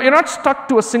 You're not stuck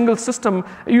to a single system.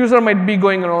 A user might be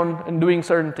going around and doing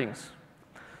certain things.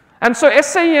 And so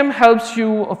SIEM helps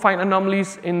you find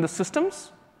anomalies in the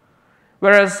systems,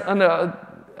 whereas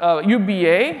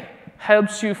UBA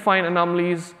helps you find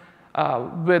anomalies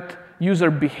with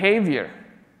user behavior,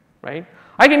 right?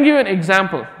 I can give you an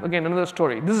example. Again, another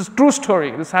story. This is a true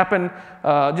story. This happened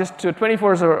just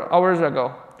 24 hours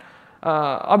ago.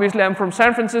 Obviously, I'm from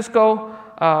San Francisco.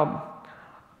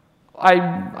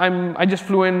 I just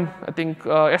flew in, I think,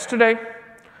 yesterday.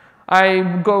 I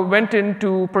went in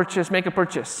to make a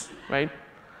purchase, right?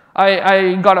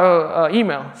 I got an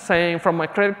email from my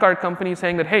credit card company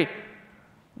saying that, hey,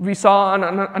 we saw an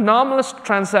anomalous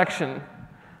transaction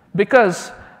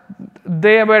because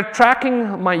they were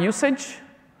tracking my usage,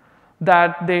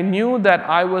 that they knew that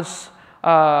I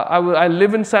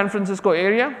live in San Francisco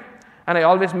area and I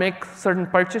always make certain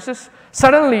purchases.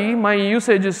 Suddenly, my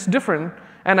usage is different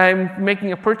and I'm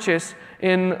making a purchase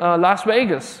in Las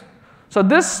Vegas. So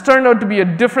this turned out to be a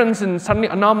difference in suddenly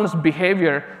anomalous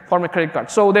behavior for my credit card.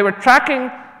 So they were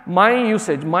tracking my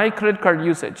usage, my credit card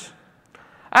usage.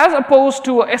 As opposed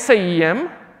to a SIEM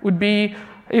would be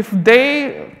if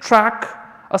they track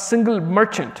a single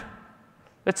merchant.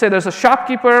 Let's say there's a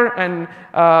shopkeeper, and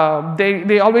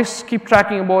they always keep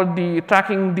tracking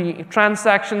the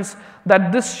transactions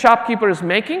that this shopkeeper is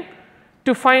making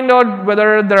to find out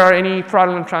whether there are any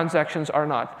fraudulent transactions or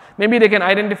not. Maybe they can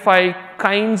identify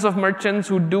kinds of merchants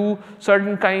who do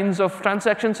certain kinds of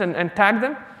transactions and tag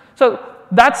them. So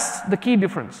that's the key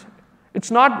difference. It's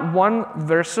not one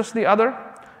versus the other.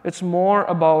 It's more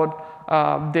about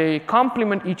they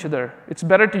complement each other. It's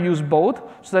better to use both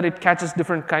so that it catches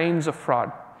different kinds of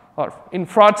fraud. Or in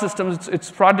fraud systems, it's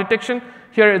fraud detection.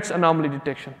 Here, it's anomaly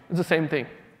detection. It's the same thing.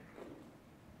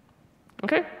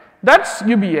 Okay, that's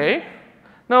UBA.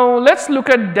 Now let's look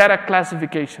at data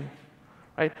classification.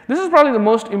 Right? This is probably the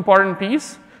most important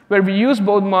piece where we use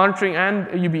both monitoring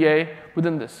and UBA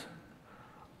within this.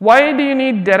 Why do you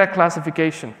need data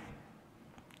classification?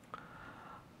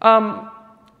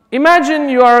 Imagine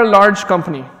you are a large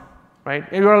company, right?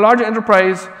 You're a large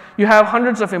enterprise. You have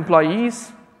hundreds of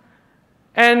employees.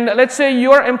 And let's say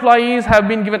your employees have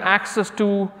been given access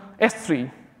to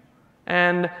S3.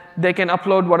 And they can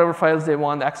upload whatever files they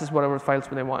want, access whatever files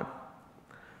they want.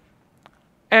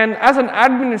 And as an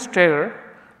administrator,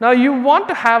 now you want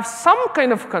to have some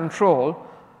kind of control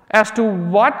as to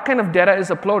what kind of data is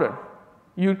uploaded.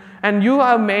 You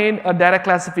have made a data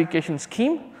classification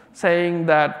scheme saying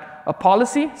that, a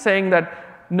policy saying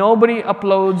that nobody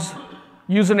uploads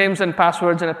usernames and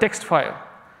passwords in a text file.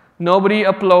 Nobody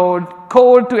upload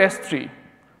code to S3,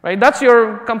 right? That's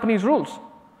your company's rules.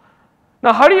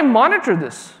 Now, how do you monitor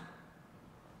this,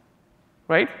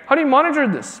 right? How do you monitor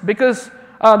this? Because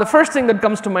the first thing that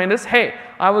comes to mind is, hey,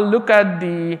 I will look at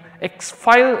the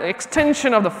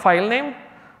extension of the file name,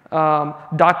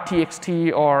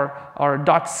 .txt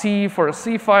or .c for a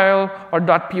C file, or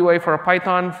 .py for a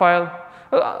Python file.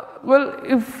 Well,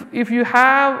 if you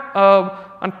have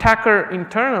an attacker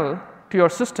internal to your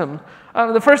system,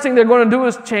 the first thing they're going to do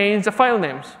is change the file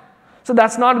names. So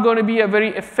that's not going to be a very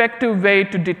effective way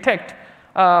to detect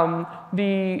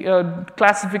the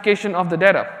classification of the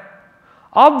data.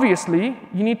 Obviously,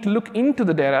 you need to look into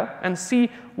the data and see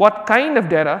what kind of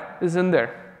data is in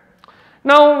there.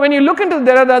 Now, when you look into the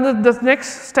data, the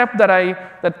next step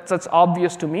that's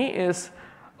obvious to me is,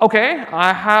 okay,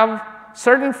 I have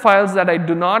certain files that I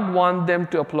do not want them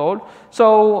to upload.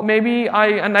 So maybe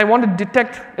I want to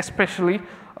detect especially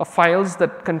files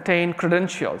that contain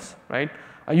credentials, right?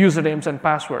 Usernames and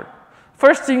password.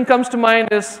 First thing comes to mind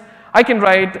is I can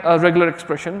write a regular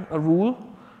expression, a rule,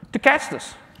 to catch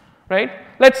this. Right?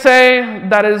 Let's say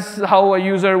that is how a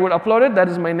user would upload it. That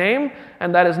is my name,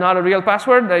 and that is not a real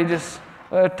password. I just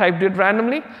typed it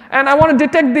randomly. And I want to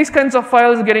detect these kinds of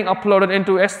files getting uploaded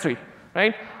into S3.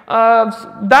 Right?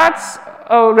 That's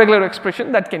a regular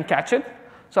expression that can catch it.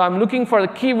 So I'm looking for the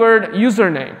keyword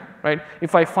username. Right?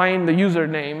 If I find the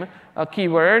username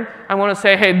keyword, I want to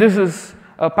say, hey, this is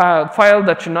a file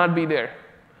that should not be there.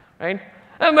 Right?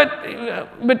 But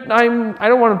I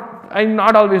don't want to. I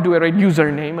not always do a right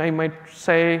username. I might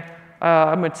say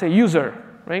user,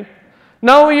 right?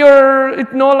 Now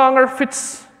it no longer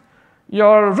fits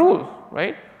your rule,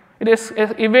 right? It has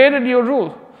evaded your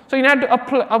rule. So you have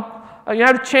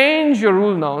to change your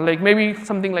rule now. Like maybe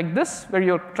something like this, where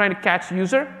you're trying to catch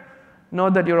user.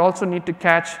 Note that you also need to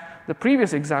catch the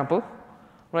previous example,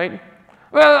 right?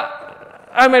 Well,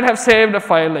 I might have saved a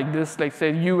file like this, like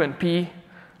say U and P,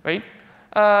 right?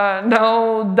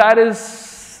 Now that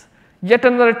is yet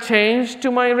another change to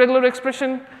my regular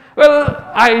expression.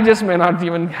 Well, I just may not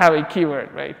even have a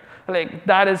keyword, right? Like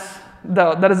that is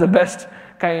the best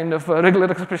kind of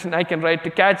regular expression I can write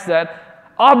to catch that.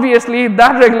 Obviously,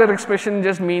 that regular expression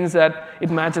just means that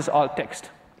it matches all text.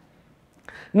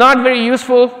 Not very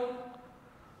useful,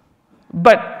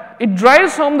 but it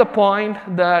drives home the point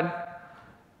that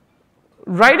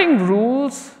writing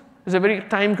rules is a very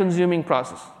time-consuming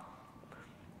process.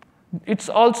 It's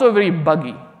also very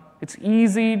buggy. It's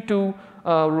easy to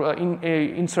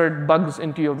insert bugs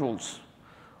into your rules.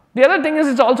 The other thing is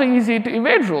it's also easy to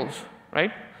evade rules,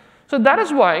 right? So that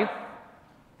is why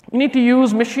you need to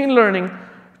use machine learning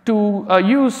to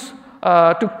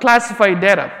classify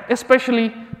data,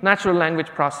 especially natural language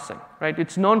processing, right?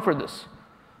 It's known for this.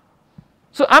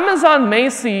 So Amazon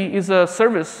Macy is a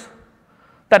service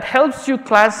that helps you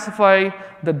classify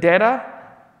the data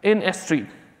in S3.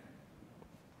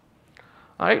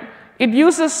 All right? It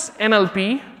uses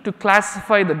NLP to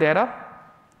classify the data.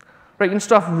 Right?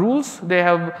 Instead of rules, they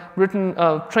have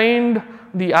trained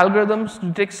the algorithms to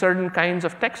detect certain kinds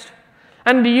of text.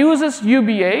 And it uses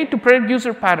UBA to predict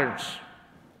user patterns.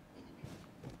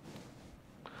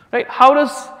 Right? How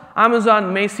does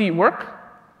Amazon Macy work?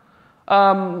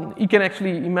 You can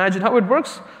actually imagine how it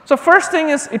works. So first thing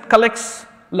is it collects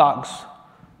logs.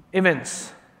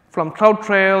 events from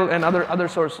CloudTrail and other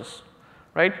sources,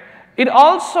 right? It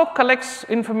also collects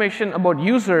information about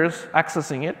users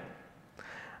accessing it.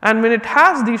 And when it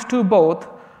has these two both,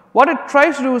 what it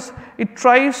tries to do is it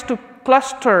tries to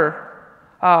cluster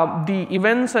the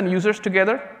events and users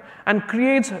together and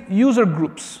creates user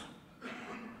groups,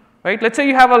 right? Let's say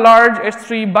you have a large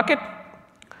S3 bucket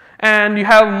and you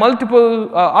have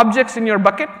multiple objects in your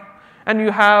bucket and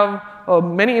you have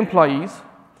many employees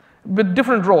with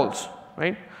different roles,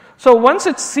 right? So once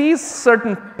it sees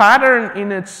certain pattern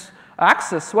in its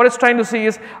access, what it's trying to see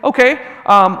is, okay,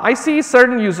 I see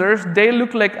certain users, they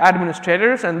look like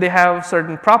administrators and they have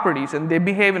certain properties and they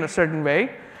behave in a certain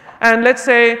way. And let's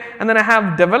say, and then I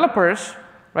have developers,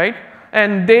 right?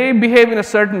 And they behave in a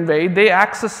certain way, they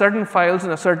access certain files in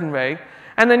a certain way.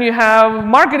 And then you have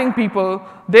marketing people,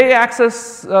 they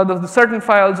access the certain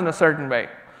files in a certain way.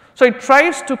 So it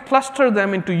tries to cluster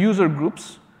them into user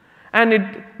groups, and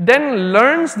it then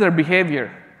learns their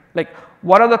behavior, like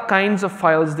what are the kinds of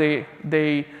files they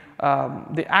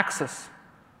access,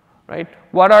 right?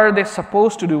 What are they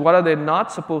supposed to do? What are they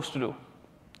not supposed to do?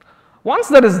 Once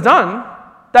that is done,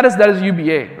 that is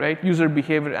UBA, right? User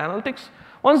behavior analytics.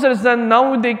 Once that is done, now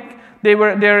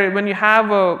when you have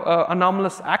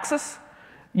anomalous access,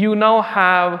 you now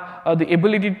have the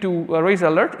ability to raise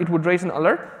alert. It would raise an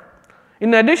alert.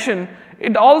 In addition,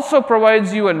 it also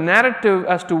provides you a narrative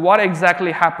as to what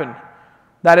exactly happened.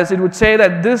 That is, it would say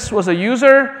that this was a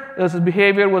user, this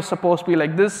behavior was supposed to be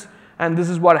like this, and this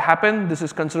is what happened, this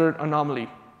is considered anomaly,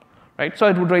 right? So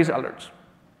it would raise alerts.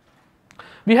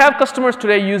 We have customers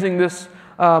today using this,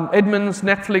 Edmunds,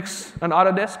 Netflix, and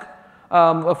Autodesk,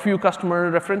 a few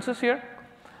customer references here.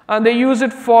 They use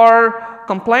it for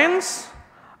compliance,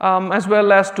 as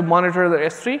well as to monitor their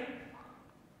S3,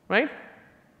 right?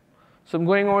 So I'm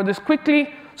going over this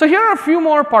quickly. So here are a few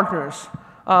more partners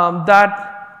that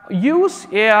use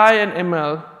AI and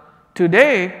ML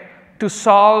today to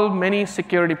solve many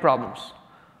security problems.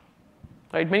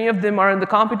 Right? Many of them are in the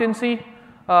competency.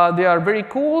 They are very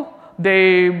cool.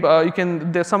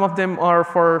 Some of them are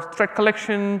for threat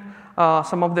collection,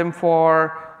 some of them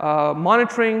for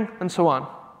monitoring, and so on.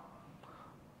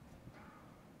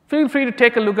 Feel free to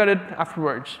take a look at it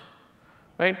afterwards,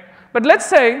 right? But let's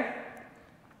say,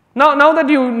 now that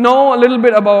you know a little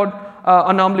bit about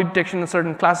anomaly detection and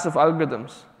certain classes of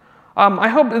algorithms, I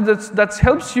hope that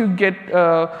helps you get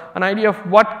an idea of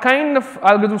what kind of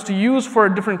algorithms to use for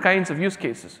different kinds of use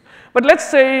cases. But let's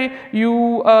say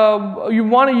you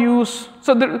want to use,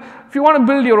 if you want to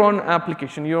build your own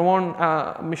application, your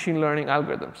own machine learning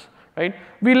algorithms, right?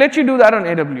 We let you do that on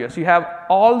AWS. You have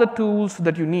all the tools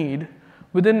that you need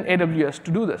within AWS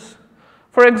to do this.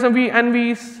 For example,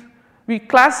 we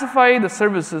classify the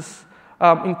services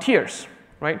in tiers,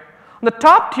 right? The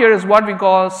top tier is what we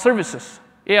call services,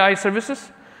 AI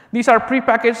services. These are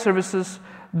prepackaged services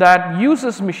that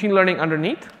uses machine learning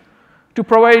underneath to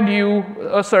provide you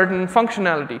a certain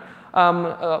functionality.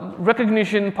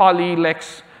 Recognition, Poly,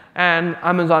 Lex, and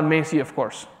Amazon Macy, of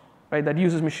course, right, that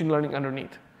uses machine learning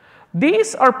underneath.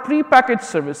 These are prepackaged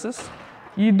services.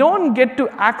 You don't get to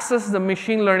access the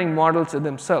machine learning models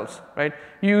themselves, right?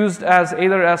 Used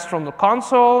either from the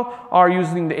console or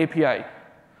using the API,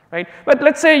 right? But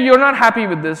let's say you're not happy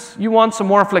with this. You want some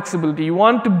more flexibility. You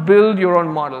want to build your own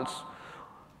models.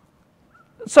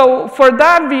 So for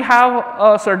that, we have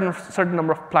a certain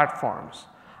number of platforms.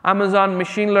 Amazon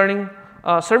Machine Learning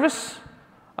Service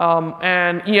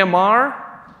and EMR.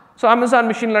 So Amazon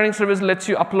Machine Learning Service lets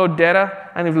you upload data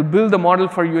and it will build the model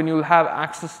for you and you will have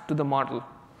access to the model.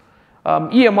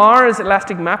 EMR is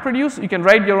Elastic MapReduce. You can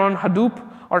write your own Hadoop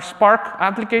or Spark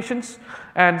applications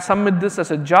and submit this as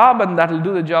a job and that will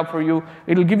do the job for you.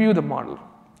 It will give you the model.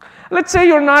 Let's say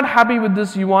you're not happy with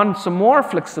this, you want some more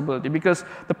flexibility because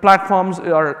the platforms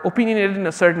are opinionated in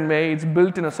a certain way, it's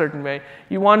built in a certain way.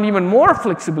 You want even more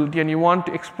flexibility and you want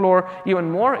to explore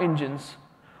even more engines.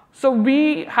 So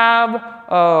we have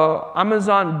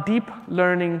Amazon Deep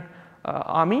Learning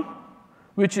AMI,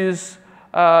 which is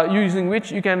using which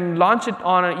you can launch it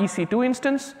on an EC2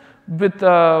 instance with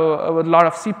a lot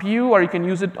of CPU, or you can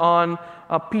use it on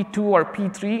P2 or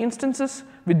P3 instances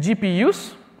with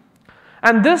GPUs.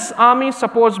 And this AMI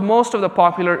supports most of the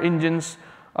popular engines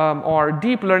or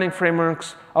deep learning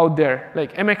frameworks out there,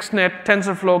 like MXNet,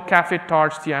 TensorFlow, Caffe,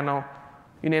 Torch, Theano,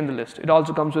 you name the list. It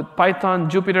also comes with Python,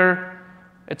 Jupyter,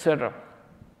 etc.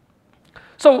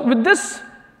 So with this,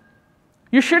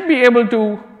 you should be able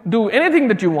to do anything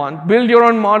that you want, build your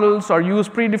own models or use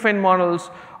predefined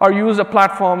models or use a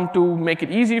platform to make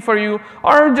it easy for you,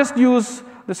 or just use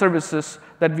the services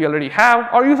that we already have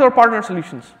or use our partner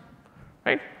solutions,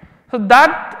 right? So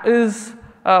that is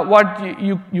what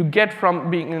you get from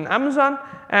being in Amazon.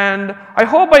 And I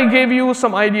hope I gave you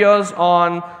some ideas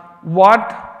on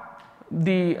what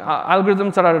the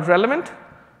algorithms that are relevant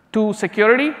to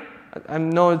security. I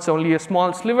know it's only a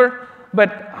small sliver,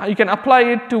 but you can apply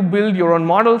it to build your own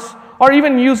models, or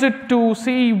even use it to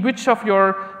see which of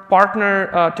your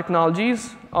partner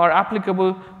technologies are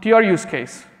applicable to your use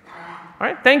case. All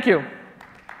right, thank you.